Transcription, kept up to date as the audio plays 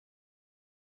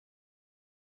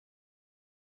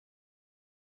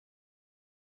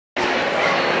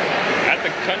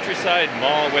Countryside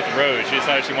Mall with Rose. She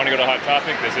decided she wanted to go to Hot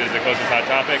Topic. This is the closest Hot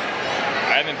Topic.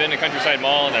 I haven't been to Countryside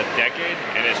Mall in a decade,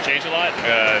 and it's changed a lot.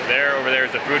 Over there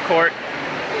is the food court.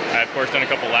 I've, of course, done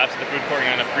a couple laps at the food court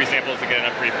and got enough free samples to get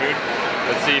enough free food.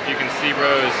 Let's see if you can see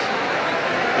Rose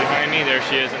behind me. There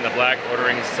she is in the black,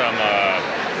 ordering some, I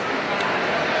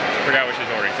forgot what she's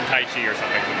ordering, some Tai Chi or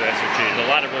something. So that's what there's a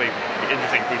lot of really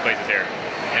interesting food places here.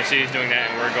 And she's doing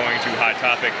that, and we're going to Hot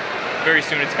Topic very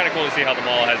soon. It's kind of cool to see how the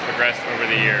mall has progressed over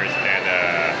the years, and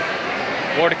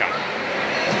more to come.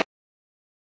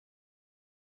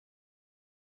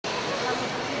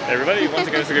 Hey everybody, once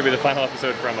again, this is going to be the final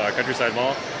episode from Countryside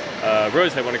Mall.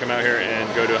 Rose had wanted to come out here and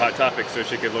go to Hot Topic so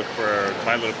she could look for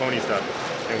My Little Pony stuff,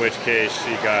 in which case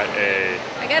she got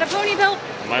I got a pony belt.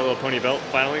 My Little Pony belt,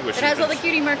 finally. Which it has all the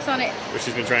cutie marks on it. Which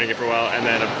she's been trying to get for a while. And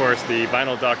then, of course, the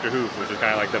vinyl Doctor Who, which is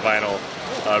kind of like the vinyl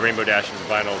Rainbow Dash and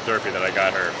vinyl Durfee that I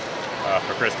got her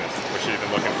for Christmas, which she's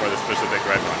been looking for, the specific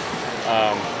red one.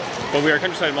 But we are at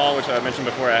Countryside Mall, which I mentioned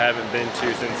before I haven't been to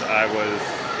since I was...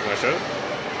 You want to show it?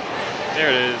 There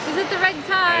it is. Is it the red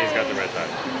tie? Yeah, he's got the red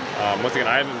tie. Once again,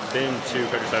 I haven't been to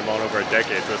Countryside Mall in over a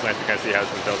decade, so it's nice to kind of see how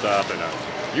it's been built up. And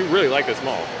you really like this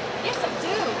mall. Yes, I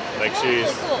do. Like she's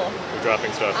really cool.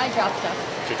 Dropping stuff. I drop stuff.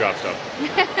 She dropped stuff.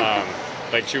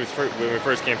 Like she was when we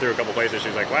first came through a couple places, she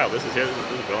was like, "Wow, this is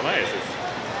real nice."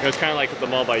 It's kind of like the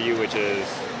Mall by You, which is.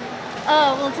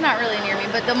 Oh, well, it's not really near me,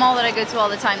 but the mall that I go to all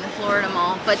the time, the Florida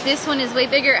Mall. But this one is way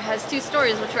bigger. It has 2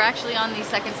 stories, which we're actually on the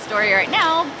 2nd story right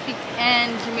now.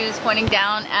 And Jimmy was pointing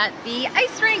down at the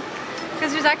ice rink,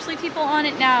 because there's actually people on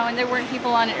it now, and there weren't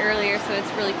people on it earlier, so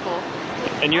it's really cool.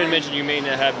 And you had mentioned you may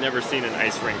have never seen an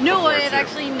ice rink No, before, I had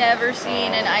actually never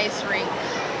seen an ice rink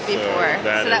before,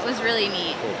 so that was really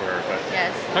neat. Cool for her, but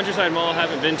yes. Countryside Mall,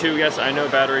 haven't been to. Yes, I know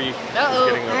battery is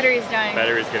getting low. Battery's dying.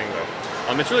 Battery's getting low.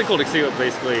 It's really cool to see what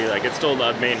basically, like, it's still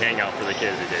the main hangout for the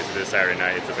kids these days. It is Saturday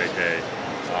night, it's a big day.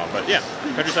 But yeah,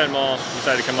 Countryside Mall,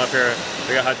 decided to come up here.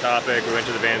 We got Hot Topic, we went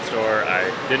to the van store. I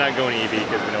did not go in EB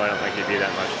because we know I don't like EB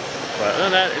that much. But other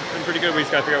than that, it's been pretty good. We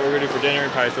just got to figure out what we're going to do for dinner,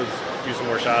 probably still do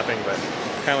some more shopping, but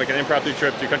kind of like an impromptu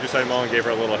trip to Countryside Mall and gave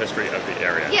her a little history of the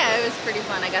area. Yeah, it was pretty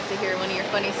fun. I got to hear one of your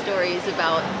funny stories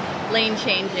about lane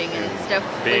changing and stuff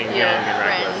Being with your young and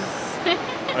friends.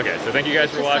 reckless. Okay, so thank you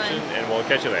guys for watching, and we'll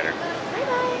catch you later.